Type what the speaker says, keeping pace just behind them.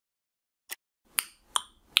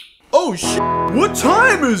Oh shit! What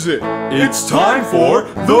time is it? It's time for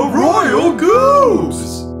the Royal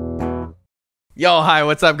Goobs! Yo, hi,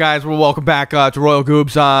 what's up, guys? Well, welcome back to Royal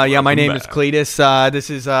Goobs. Yeah, my name is Cletus. This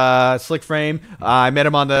is Slick Frame. I met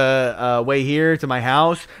him on the way here to my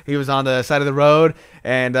house. He was on the side of the road,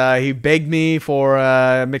 and he begged me for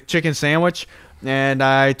a McChicken sandwich. And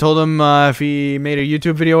I told him if he made a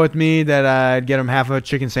YouTube video with me that I'd get him half a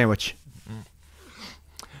chicken sandwich.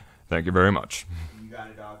 Thank you very much. You got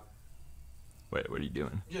it, dog. Wait, what are you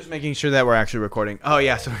doing? Just making sure that we're actually recording. Oh,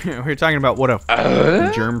 yeah, so we were talking about what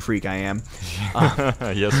a germ freak I am.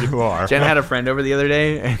 Yes, you are. Jen had a friend over the other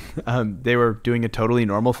day, and they were doing a totally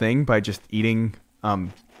normal thing by just eating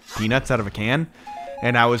peanuts out of a can.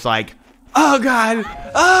 And I was like, oh, God,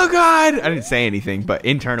 oh, God. I didn't say anything, but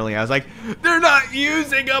internally I was like, they're not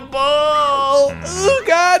using a bowl. Oh,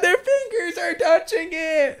 God, their fingers are touching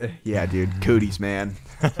it. Yeah, dude, cooties, man.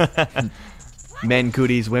 Men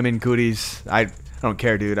cooties, women cooties. I don't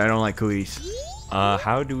care, dude. I don't like cooties.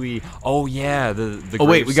 How do we... Oh, yeah, the Oh,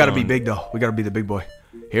 wait, we gotta be big, though. We gotta be the big boy.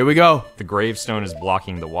 Here we go. The gravestone is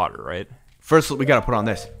blocking the water, right? First, we gotta put on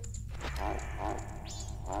this.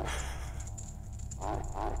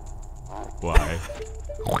 Why?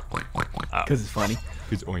 Because it's funny.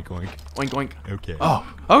 It's oink oink. Oink, oink. Okay. Oh,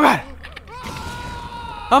 God.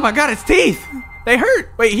 Oh, my God, it's teeth. They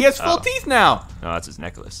hurt. Wait, he has full teeth now. No, that's his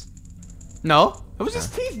necklace. No, it was his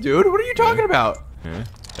teeth, dude. What are you talking about? Yeah,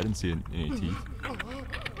 I didn't see any teeth.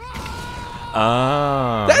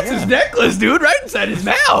 Oh. That's his necklace, dude, right inside his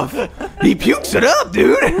mouth. He pukes it up,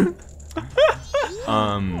 dude.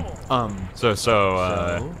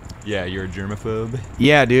 Yeah, you're a germaphobe?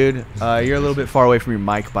 Yeah, dude. You're a little bit far away from your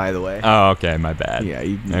mic, by the way. Oh, okay, my bad. Yeah,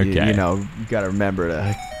 you Okay. know, you gotta remember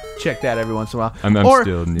to check that every once in a while. I'm or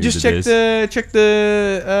still new just to check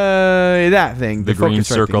the that thing, the green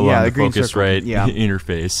circle yeah, on the the green focus circle. right Yeah.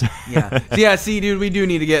 interface. Yeah. So, yeah, see, dude, we do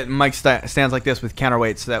need to get mic stands like this with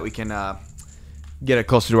counterweights so that we can get it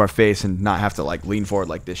closer to our face and not have to like lean forward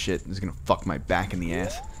like this shit. It's gonna fuck my back in the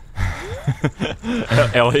ass.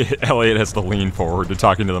 Elliot has to lean forward to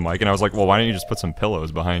talk into the mic, and I was like, well, why don't you just put some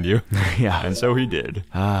pillows behind you? Yeah. And so he did.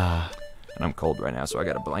 And I'm cold right now, so I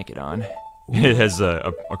got a blanket on. It has,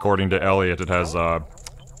 according to Elliot, it has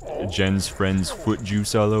Jen's friend's foot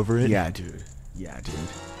juice all over it. Yeah, dude. Yeah, dude.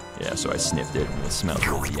 Yeah, so I sniffed it, and it smells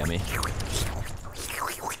really yummy.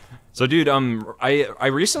 So, dude, I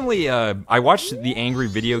recently, I watched the Angry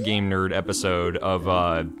Video Game Nerd episode of,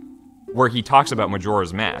 where he talks about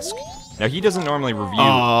Majora's Mask. Now, he doesn't normally review...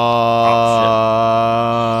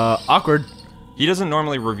 Awkward. He doesn't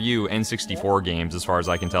normally review N64 games, as far as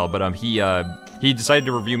I can tell, but he decided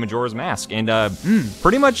to review Majora's Mask, and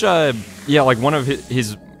pretty much, yeah, like one of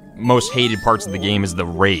his most hated parts of the game is the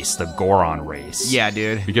race, the Goron race. Yeah,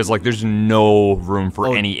 dude. Because, like, there's no room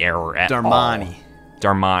for any error at Darmani. all.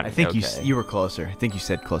 Darmani. I think okay. you were closer. I think you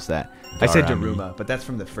said close to that. I said Daruma, but that's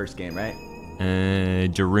from the first game, right?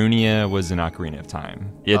 Darunia was in Ocarina of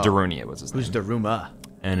Time. Yeah, Darunia was his name. Who's Daruma?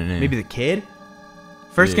 Maybe Maybe the kid?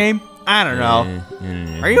 First game? I don't know.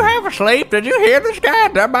 Are you half asleep? Did you hear this guy?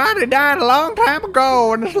 Darmani died a long time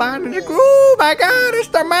ago, and this line is like, oh my God, it's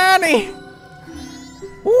Darmani.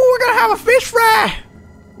 Ooh, we're gonna have a fish fry.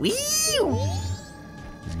 Wee.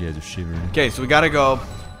 These guys are shivering. Okay, so we gotta go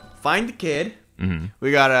find the kid. Mm-hmm.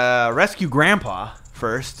 We gotta rescue Grandpa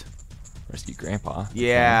first. Rescue Grandpa.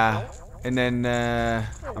 Yeah. And then,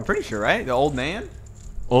 I'm pretty sure, right? The old man?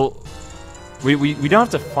 Well, we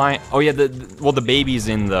don't have to find... Oh, yeah, the baby's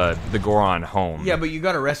in the Goron home. Yeah, but you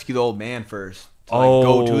gotta rescue the old man first. To, like,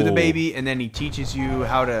 go to the baby, and then he teaches you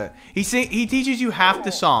how to... He teaches you half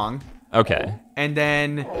the song. Okay. And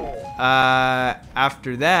then,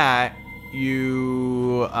 after that,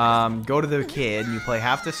 you go to the kid, and you play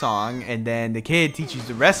half the song, and then the kid teaches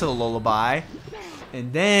the rest of the lullaby,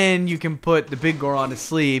 and then you can put the big Goron to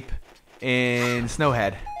sleep in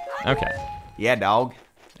Snowhead. Okay. Yeah, dog.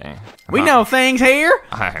 Dang. We know things here.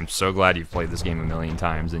 I'm so glad you've played this game a million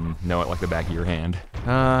times and know it like the back of your hand.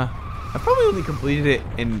 I probably only completed it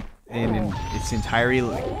in its entirety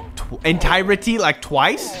like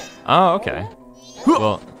twice. Oh, okay.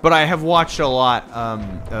 Well, but I have watched a lot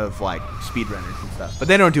of like speedrunners and stuff. But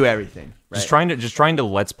they don't do everything. Right? Just trying to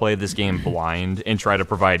let's play this game blind and try to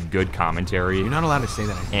provide good commentary. You're not allowed to say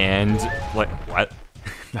that. And like what?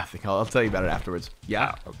 Nothing. I'll tell you about it afterwards.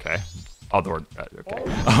 Yeah. Okay. Okay.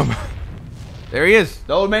 There he is,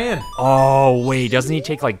 the old man. Oh wait, doesn't he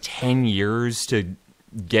take like 10 years to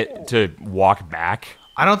get to walk back?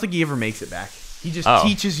 I don't think he ever makes it back. He just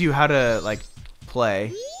teaches you how to like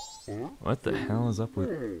play. What the hell is up with?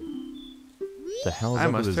 The hell is I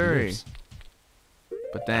up must with his hurry. lips?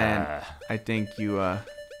 But then I think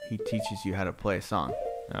he he teaches you how to play a song.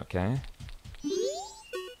 Okay.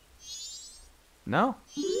 No?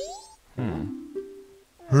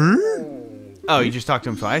 Oh, you just talked to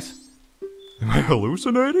him twice? Am I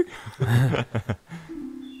hallucinating? But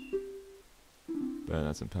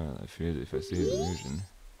that's impediment. I fear if I see the illusion.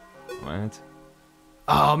 What?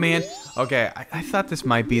 Oh, man. Okay, I thought this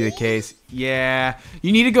might be the case. Yeah.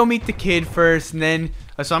 You need to go meet the kid first, and then...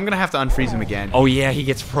 so I'm going to have to unfreeze him again. Oh, yeah, he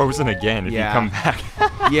gets frozen again if you come back.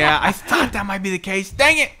 Yeah, I thought that might be the case.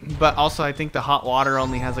 Dang it! But also, I think the hot water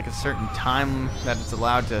only has, like, a certain time that it's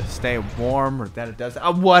allowed to stay warm, or that it does...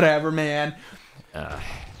 whatever, man.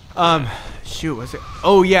 Shoot, was it?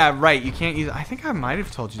 Oh, yeah, right. You can't use... I think I might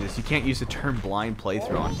have told you this. You can't use the term blind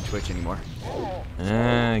playthrough on Twitch anymore.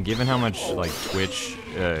 Given how much, like, Twitch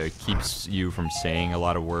keeps you from saying a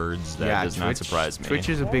lot of words, that does not surprise me. Twitch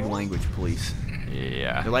is a big language police.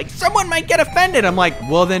 Yeah. They're like, someone might get offended. I'm like,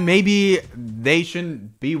 well, then maybe they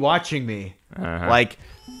shouldn't be watching me. Like...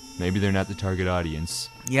 Maybe they're not the target audience.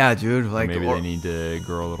 Yeah, dude. Like, maybe they need to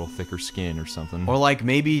grow a little thicker skin or something. Or like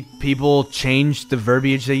maybe people change the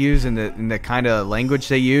verbiage they use and the kind of language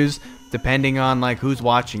they use depending on like who's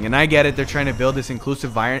watching. And I get it, they're trying to build this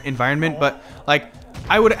inclusive environment, but like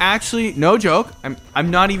I would actually, no joke,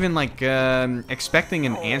 I'm not even like expecting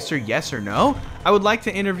an answer yes or no. I would like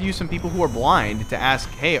to interview some people who are blind to ask,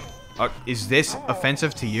 hey, is this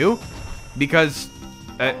offensive to you? Because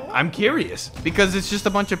I'm curious, because it's just a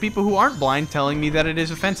bunch of people who aren't blind telling me that it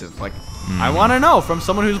is offensive. Like, I want to know from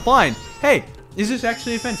someone who's blind, hey, is this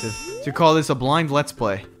actually offensive to call this a blind Let's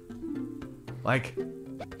Play? Like,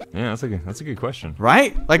 yeah, that's a good question.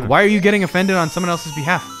 Right? Like, why are you getting offended on someone else's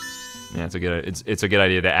behalf? Yeah, it's a good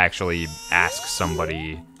idea to actually ask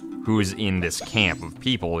somebody who is in this camp of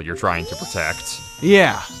people you're trying to protect.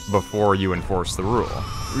 Yeah. Before you enforce the rule.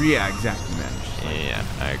 Yeah, exactly, man. Yeah,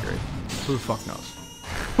 I agree. Who the fuck knows?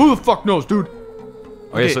 Who the fuck knows, dude?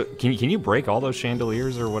 Okay, so can you break all those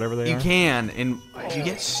chandeliers or whatever they are? You can, and you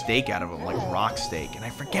get steak out of them, like rock steak. And I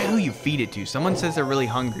forget who you feed it to. Someone says they're really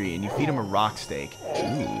hungry, and you feed them a rock steak.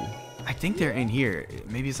 Ooh. I think they're in here.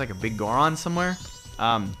 Maybe it's like a big Goron somewhere.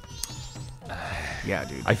 Yeah,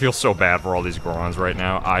 dude. I feel so bad for all these Gorons right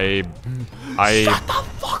now. Shut the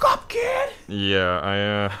fuck up, kid!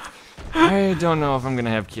 Yeah, I don't know if I'm gonna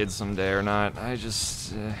have kids someday or not.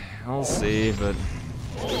 I'll see, but...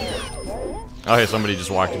 Oh, hey, somebody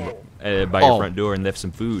just walked by your front door and left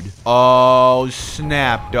some food. Oh,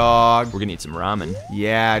 snap, dog. We're gonna eat some ramen.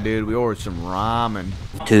 Yeah, dude, we ordered some ramen.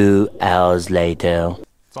 2 hours later.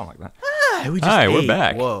 Something like that. Hi, we're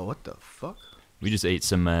back. Whoa, what the fuck? We just ate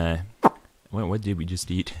some, what did we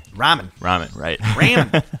just eat? Ramen. Ramen, right.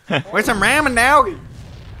 Ramen. Where's some ramen, dog?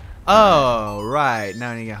 Oh, right.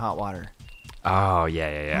 Now I need to get hot water. Oh,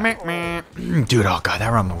 yeah. Dude, oh god,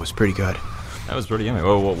 that ramen was pretty good. That was pretty yummy.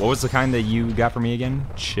 What was the kind that you got for me again?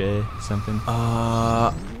 Something?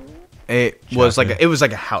 It was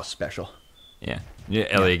like a house special. Yeah,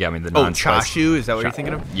 Elliot got me the non-spice. Chashu, is that what you're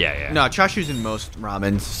thinking of? Yeah. No, chashu's in most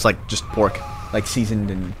ramens. It's like just pork, like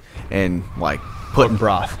seasoned and like put in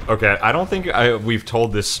broth. Okay, I don't think we've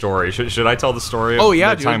told this story. Should I tell the story? Oh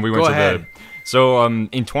yeah, the time dude. we went Go ahead. So in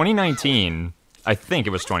 2019, I think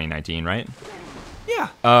it was 2019, right?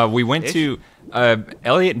 Yeah. We went to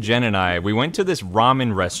Elliot, Jen, and I. We went to this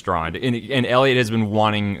ramen restaurant, and Elliot has been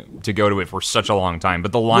wanting to go to it for such a long time.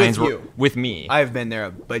 But the lines were with me. I've been there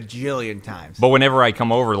a bajillion times. But whenever I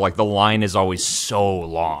come over, like the line is always so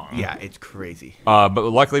long. Yeah, it's crazy. But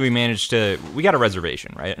luckily we managed to. We got a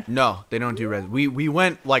reservation, right? No, they don't do we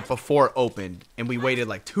went like before it opened, and we waited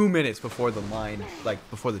like 2 minutes before the line, like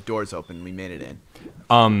before the doors opened. We made it in.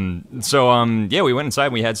 Yeah, we went inside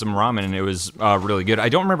and we had some ramen and it was really good. I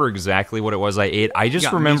don't remember exactly what it was I ate. I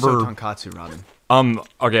just remember miso tonkatsu ramen.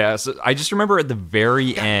 Okay, so I just remember at the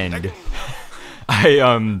very end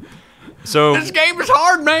so this game is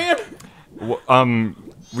hard, man.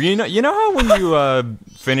 You know how when you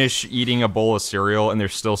finish eating a bowl of cereal and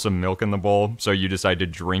there's still some milk in the bowl, so you decide to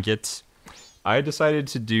drink it? I decided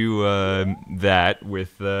to do that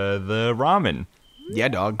with the ramen. Yeah,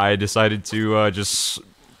 dog. I decided to just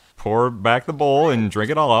pour back the bowl and drink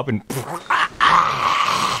it all up, and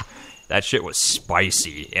that shit was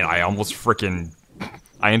spicy, and I almost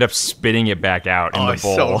I end up spitting it back out in the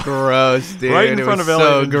bowl. So gross, dude. Right in front of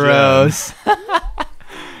Elliot. So gross.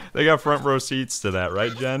 They got front row seats to that,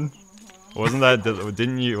 right, Jen? Wasn't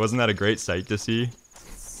that a great sight to see?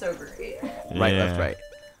 So great. Right, left, right.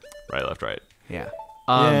 Right, left, right. Yeah.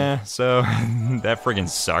 Yeah, so that friggin'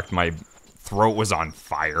 sucked. My throat was on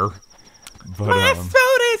fire. But, my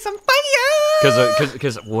throat is some fire.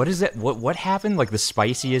 Because what is it? What happened? Like the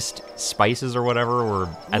spiciest spices or whatever were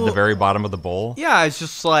at the very bottom of the bowl? Yeah, it's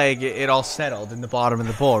just like it all settled in the bottom of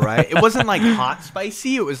the bowl, right? It wasn't like hot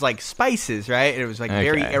spicy. It was like spices, right? And it was like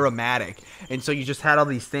very aromatic. And so you just had all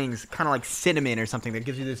these things, kind of like cinnamon or something that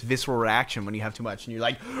gives you this visceral reaction when you have too much. And you're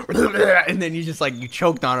like, and then you just like, you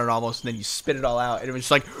choked on it almost, and then you spit it all out. And it was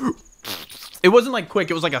just like, it wasn't like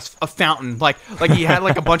quick. It was like a fountain. Like he had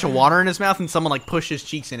like a bunch of water in his mouth and someone like pushed his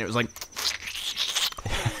cheeks in. It was like,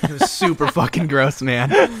 it was super fucking gross, man.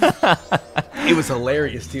 It was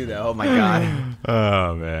hilarious too, though. Oh my god.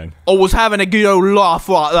 Oh man. I was having a good old laugh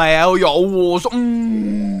right there.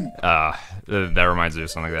 That reminds me of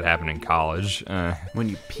something that happened in college. When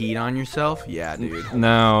you peed on yourself? Yeah, dude.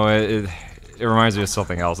 No, it reminds me of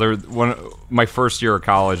something else. My first year of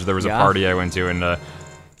college, there was a party I went to, and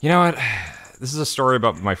you know what? This is a story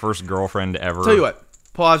about my first girlfriend ever. Tell you what.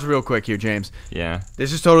 Pause real quick here, James. Yeah.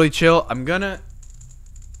 This is totally chill. I'm gonna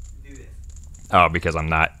do this. Oh, because I'm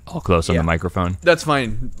not all close on the microphone. That's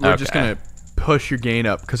fine. We're just gonna push your gain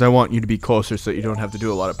up because I want you to be closer so you don't have to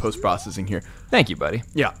do a lot of post-processing here. Thank you, buddy.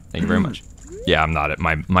 Yeah. Thank you very much. Yeah, I'm not.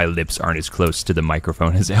 My lips aren't as close to the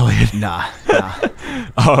microphone as Elliot. Nah.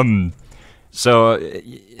 So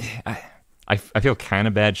I feel kind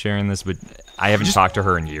of bad sharing this, but I haven't talked to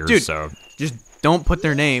her in years. Dude, so just don't put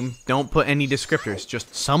their name. Don't put any descriptors.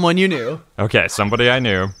 Just someone you knew. Okay, somebody I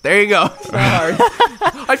knew. There you go. Sorry.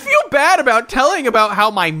 I feel bad about telling about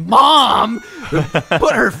how my mom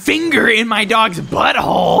put her finger in my dog's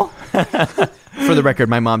butthole. For the record,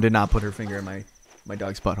 my mom did not put her finger in my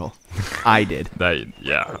dog's butthole. I did.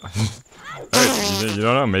 Yeah. Hey, you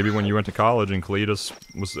don't know. Maybe when you went to college and Cletus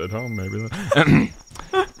was at home, maybe.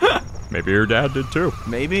 Maybe your dad did too.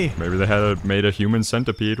 Maybe. Maybe they made a human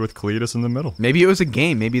centipede with Cletus in the middle. Maybe it was a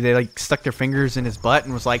game. Maybe they like stuck their fingers in his butt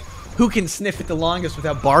and was like, "Who can sniff it the longest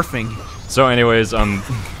without barfing?" So, anyways,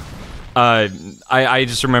 I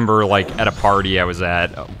just remember like at a party I was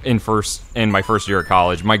at in my first year of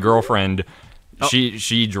college. My girlfriend,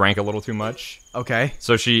 she drank a little too much. Okay.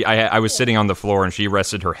 So I was sitting on the floor and she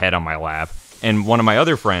rested her head on my lap. And one of my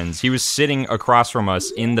other friends, he was sitting across from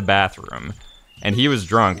us in the bathroom. And he was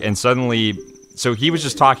drunk, and suddenly, so he was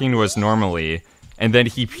just talking to us normally, and then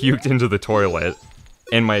he puked into the toilet,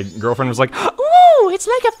 and my girlfriend was like, "Ooh, it's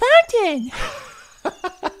like a fountain!"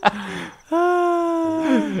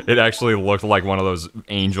 It actually looked like one of those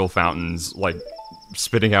angel fountains, like,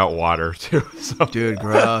 spitting out water, too. So, dude,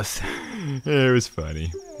 gross. It was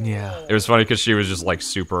funny. Yeah. It was funny because she was just, like,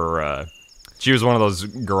 super, she was one of those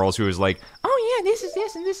girls who was like, "Oh yeah, this is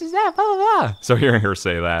this and this is that, blah, blah, blah." So hearing her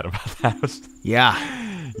say that about that was... Yeah.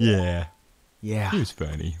 Yeah. Yeah. It was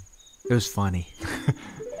funny. It was funny.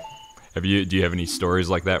 Do you have any stories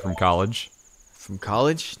like that from college? From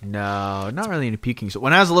college? No, not really into puking. So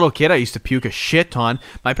when I was a little kid, I used to puke a shit ton.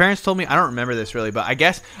 My parents told me, I don't remember this really, but I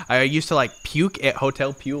guess I used to like puke at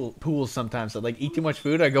hotel pools sometimes. I'd like eat too much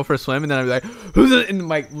food, I'd go for a swim, and then I'd be like, "Who's it?" And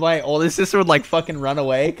my oldest sister would like fucking run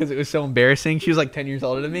away because it was so embarrassing. She was like 10 years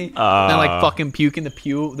older than me. And I like fucking puke in the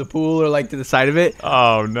pool or like to the side of it.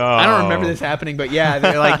 Oh no. I don't remember this happening, but yeah,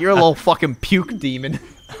 they're like, "You're a little fucking puke demon."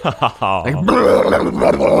 Like,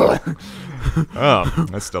 oh,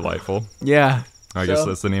 that's delightful. Yeah. I guess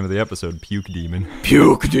that's the name of the episode, Puke Demon.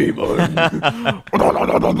 Puke Demon.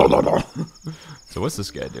 So what's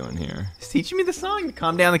this guy doing here? He's teaching me the song to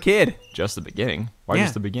calm down the kid. Just the beginning? Why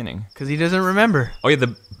just the beginning? Because he doesn't remember. Oh yeah,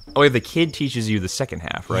 the kid teaches you the second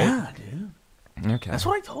half, right? Yeah, dude. Okay. That's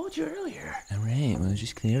what I told you earlier. All right, well,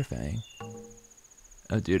 just clarifying.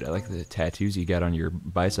 Oh, dude, I like the tattoos you got on your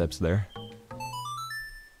biceps there.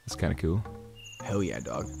 That's kind of cool. Hell yeah,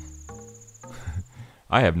 dog.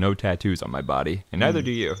 I have no tattoos on my body, and neither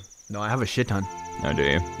do you. No, I have a shit ton. Oh, do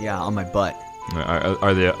you? Yeah, on my butt.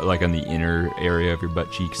 Are they like on the inner area of your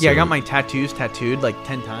butt cheeks? Yeah, I got my tattoos tattooed like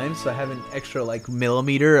 10 times, so I have an extra like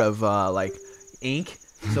millimeter of like ink.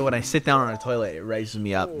 So when I sit down on a toilet, it raises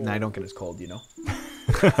me up, and I don't get as cold, you know?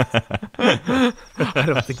 I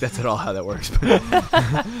don't think that's at all how that works. But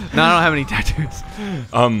no, I don't have any tattoos.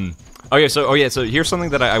 So here's something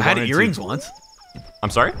that I had wanted earrings to... once. I'm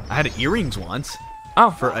sorry? I had earrings once. Oh,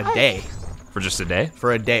 for a day. For just a day?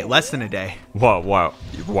 For a day, less than a day.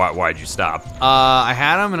 Why'd you stop? I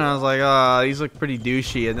had them and I was like, these look pretty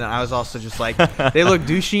douchey. And then I was also just like, they look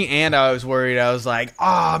douchey, and I was worried. I was like,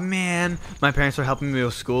 oh man, my parents were helping me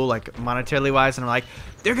with school, like monetarily wise, and I'm like,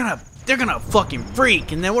 they're gonna fucking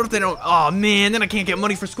freak. And then what if they don't? Oh man, then I can't get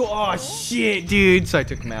money for school. Oh shit, dude. So I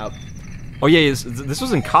took them out. Oh yeah, this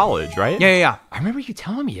was in college, right? Yeah. I remember you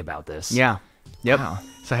telling me about this. Yeah. Yep. Wow.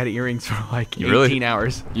 So I had earrings for like 18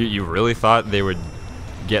 hours. You really thought they would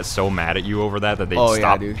get so mad at you over that they Oh, yeah,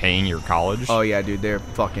 stop dude. paying your college? Oh yeah, dude, they're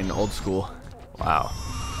fucking old school. Wow.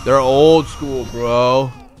 They're old school,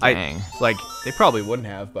 bro. Dang. Like they probably wouldn't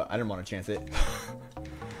have, but I didn't want to chance it.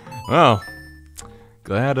 Well,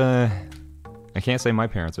 glad I can't say my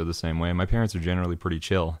parents are the same way. My parents are generally pretty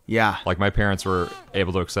chill. Yeah. Like my parents were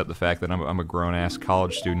able to accept the fact that I'm a grown-ass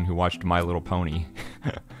college student who watched My Little Pony.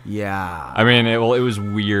 Yeah. I mean, it was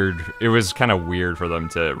weird. It was kind of weird for them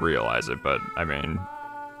to realize it, but I mean,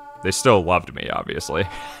 they still loved me, obviously.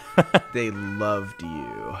 They loved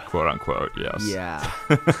you. Quote unquote, yes. Yeah.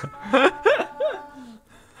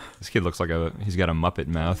 This kid looks like he's got a Muppet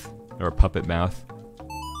mouth or a puppet mouth.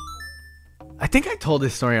 I think I told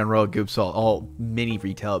this story on Royal Goobs, so I'll mini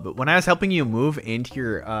retell it. But when I was helping you move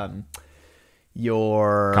into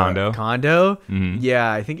your condo,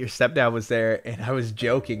 yeah, I think your stepdad was there, and I was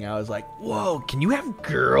joking. I was like, "Whoa, can you have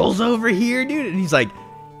girls over here, dude?" And he's like,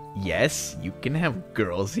 "Yes, you can have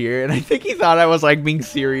girls here." And I think he thought I was like being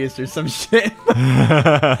serious or some shit.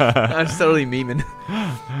 I was totally memeing.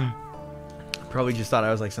 Probably just thought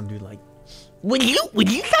I was like some dude like, Would you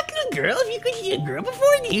talk to a girl if you could see a girl before?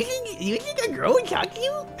 Do you think a girl would talk to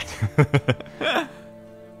you?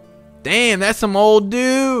 Damn, that's some old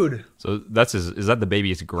dude. So is that the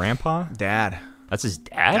baby's grandpa? Dad. That's his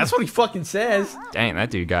dad? That's what he fucking says. Dang, that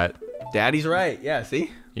dude got Daddy's right. Yeah, see?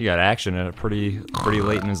 he got action at a pretty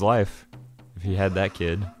late in his life. If he had that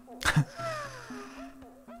kid.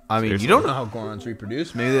 I mean, Seriously. you don't know how Gorons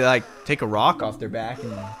reproduce. Maybe they like take a rock off their back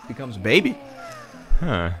and becomes a baby.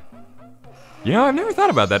 Huh. You know, I've never thought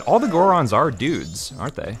about that. All the Gorons are dudes,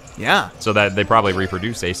 aren't they? Yeah. So that they probably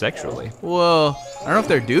reproduce asexually. Well, I don't know if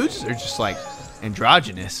they're dudes or just like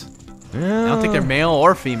androgynous. I don't think they're male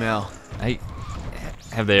or female.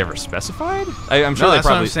 Have they ever specified? I'm sure No, they that's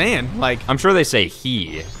probably. what I'm saying. Like, I'm sure they say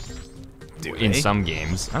he do in they? some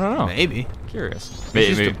games. I don't know. Maybe. Curious. just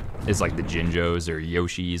Maybe it's like the Jinjos or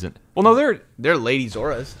Yoshis and. Well, no, They're Lady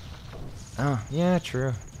Zoras. Oh, yeah,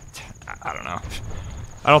 true. I don't know.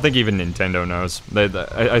 I don't think even Nintendo knows.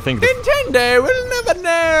 I think Nintendo will never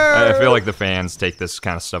know. I feel like the fans take this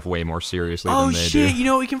kind of stuff way more seriously than they shit! do. You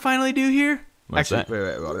know what we can finally do here? What's Actually,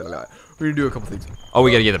 that? wait. We're gonna do a couple things. Oh,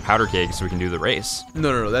 we gotta get the powder keg so we can do the race.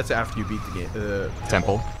 No. That's after you beat the game.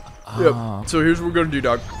 Temple. Yep. So here's what we're gonna do,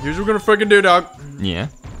 dog. Here's what we're gonna freaking do, dog. Yeah.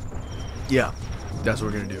 Yeah. That's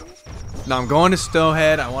what we're gonna do. Now I'm going to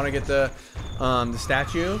Stowhead. I want to get the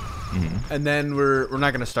statue, and then we're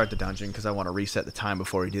not gonna start the dungeon because I want to reset the time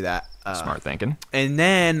before we do that. Smart thinking. And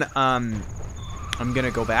then I'm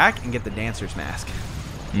gonna go back and get the dancer's mask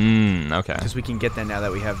Okay. because we can get that now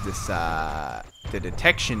that we have this the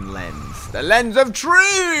detection lens, the lens of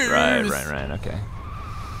truth. Right. Okay.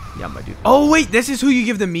 Yeah, my dude. Oh wait, this is who you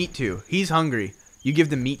give the meat to. He's hungry. You give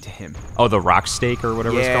the meat to him. Oh, the rock steak or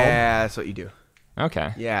whatever it's called? Yeah, that's what you do.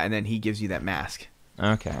 Okay. Yeah, and then he gives you that mask.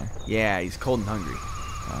 Okay. Yeah, he's cold and hungry.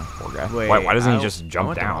 Poor guy. Wait, Why doesn't he I just jump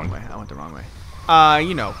went down? The wrong way. I went the wrong way.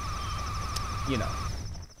 You know.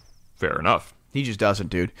 Fair enough. He just doesn't,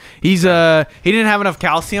 dude. He didn't have enough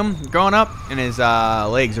calcium growing up, and his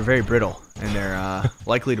legs are very brittle, and they're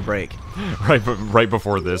likely to break. Right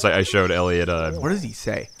before this, I showed Elliot. What does he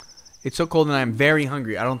say? It's so cold, and I'm very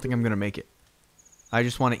hungry. I don't think I'm gonna make it. I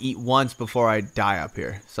just want to eat once before I die up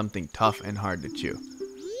here. Something tough and hard to chew.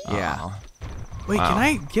 Yeah. Wait, Wow. can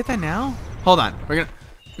I get that now? Hold on. We're gonna.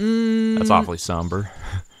 That's awfully somber.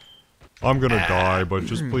 I'm gonna die, but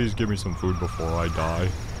just please give me some food before I die.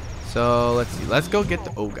 So let's see. Let's go get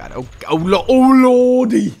the. Oh god. Oh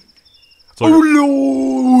lordy. It's like,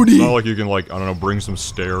 Lordy. it's not like you can I don't know, bring some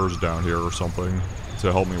stairs down here or something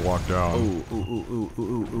to help me walk down.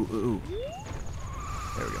 Ooh.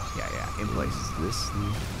 There we go. Yeah. In place. This.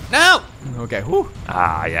 No. Okay. Whew.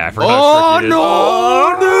 Yeah, I forgot how tricky it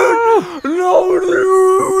is. No,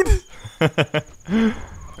 dude.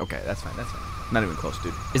 Okay, that's fine. Not even close,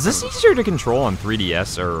 dude. Is this easier to control on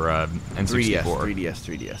 3DS or N64?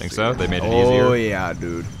 3DS. Think so? They made it easier? Oh yeah,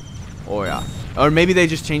 dude. Oh yeah. Or maybe they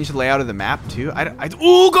just changed the layout of the map too.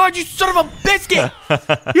 Oh god, you son of a biscuit!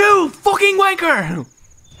 You fucking wanker!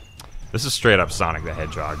 This is straight up Sonic the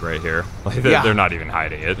Hedgehog right here. Yeah. They're not even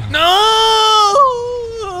hiding it. No,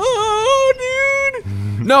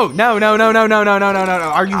 dude. No.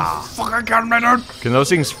 Are you fucking kidding me, dude? Can those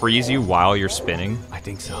things freeze you while you're spinning? I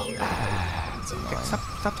think so. Okay,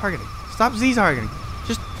 stop targeting. Stop Z targeting.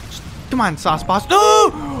 Just come on, sauce boss. No!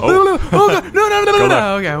 Oh god.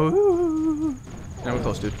 No. Okay. Now we're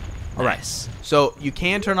close, dude. All right. So you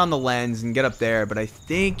can turn on the lens and get up there, but I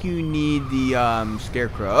think you need the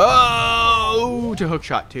scarecrow to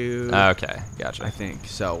hookshot too. Okay, gotcha. I think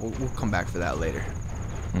so. We'll come back for that later.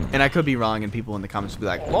 And I could be wrong, and people in the comments will be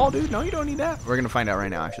like, "Well, dude, no, you don't need that." We're gonna find out right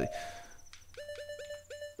now, actually.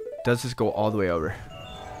 Does this go all the way over?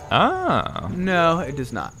 Oh. No, it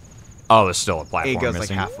does not. Oh, there's still a platform It goes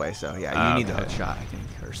missing. like halfway, so yeah, you need the Okay. hook shot, I think,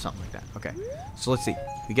 or something like that. Okay, so let's see.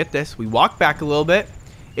 We get this. We walk back a little bit.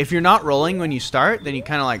 If you're not rolling when you start, then you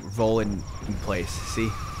kind of like roll in place. See?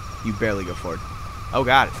 You barely go forward. Oh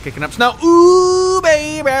god, it's kicking up snow. Ooh,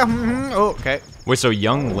 baby. Oh, okay. Wait, so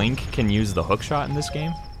young Link can use the hook shot in this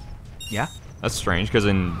game? Yeah. That's strange, because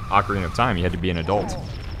in Ocarina of Time, you had to be an adult.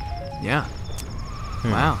 Yeah.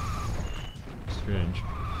 Wow. Strange.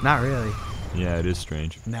 Not really. Yeah, it is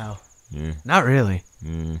strange. No. Yeah. Not really.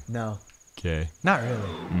 Mm. No. Okay. Not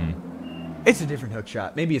really. It's a different hook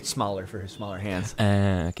shot. Maybe it's smaller for his smaller hands.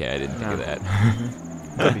 Okay, I didn't think of that.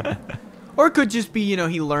 Could be. Or it could just be, you know,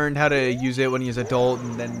 he learned how to use it when he was adult,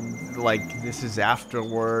 and then, like, this is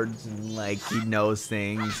afterwards, and, like, he knows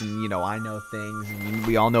things, and, you know, I know things, and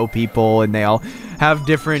we all know people, and they all have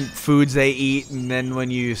different foods they eat, and then when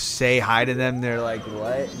you say hi to them, they're like,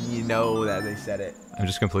 what? And you know that they said it. I'm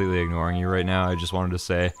just completely ignoring you right now. I just wanted to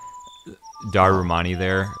say, Darumani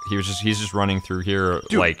there, he's just running through here,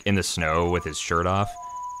 like, in the snow with his shirt off.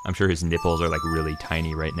 I'm sure his nipples are, like, really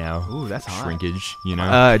tiny right now. Ooh, that's hot. Shrinkage, you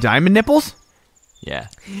know? Diamond nipples? Yeah.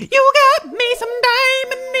 You got me some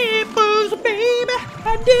diamond nipples, baby.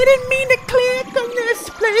 I didn't mean to click on this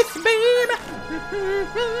place, baby.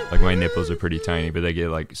 Like, my nipples are pretty tiny, but they get,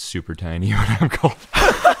 like, super tiny when I'm cold.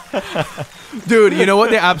 Dude, you know what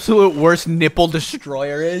the absolute worst nipple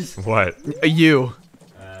destroyer is? What? You.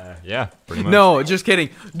 Yeah, pretty much. No, just kidding.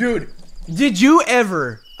 Dude, did you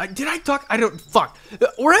ever... did I talk? I don't... Fuck.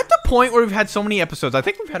 We're at the point where we've had so many episodes. I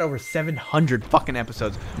think we've had over 700 fucking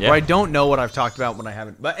episodes where I don't know what I've talked about when I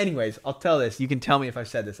haven't. But anyways, I'll tell this. You can tell me if I've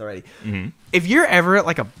said this already. If you're ever at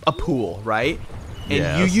like a pool, right?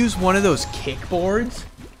 And you use one of those kickboards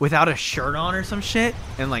without a shirt on or some shit,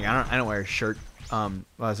 and like I don't wear a shirt while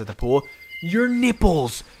I was at the pool, your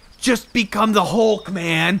nipples just become the Hulk,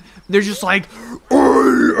 man. They're just like,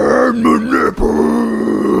 I am the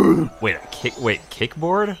nipple. Wait,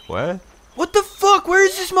 kickboard? What? What the fuck? Where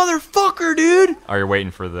is this motherfucker, dude? Oh, you're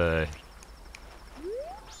waiting for the...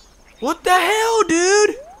 What the hell,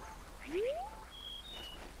 dude?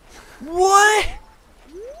 What?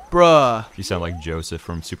 Bruh. You sound like Joseph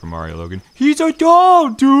from Super Mario Logan. He's a doll,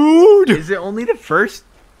 dude! Is it only the first,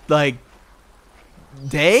 like,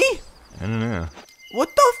 day? I don't know. What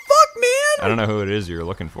the fuck, man? I don't know who it is you're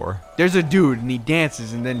looking for. There's a dude, and he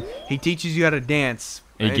dances, and then he teaches you how to dance.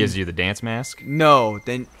 And he gives you the dance mask? No,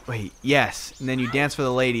 then... Wait, yes. And then you dance for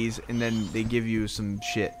the ladies, and then they give you some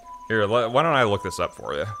shit. Here, why don't I look this up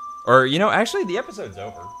for you? Or, you know, actually, the episode's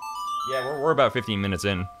over. Yeah, we're about 15 minutes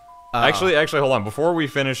in. Actually, hold on. Before we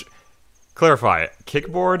finish, clarify it.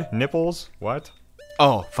 Kickboard, nipples, what?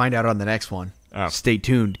 Oh, find out on the next one. Oh. Stay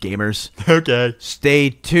tuned, gamers. Okay.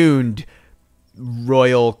 Stay tuned,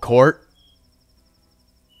 Royal Court.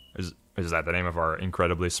 Is that the name of our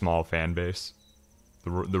incredibly small fan base?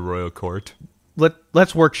 The Royal Court?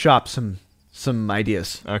 Let's workshop some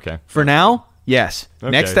ideas. Okay. For now, yes. Okay.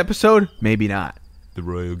 Next episode, maybe not. The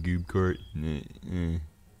Royal Goob Court?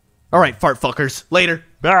 All right, fart fuckers. Later.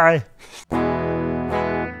 Bye!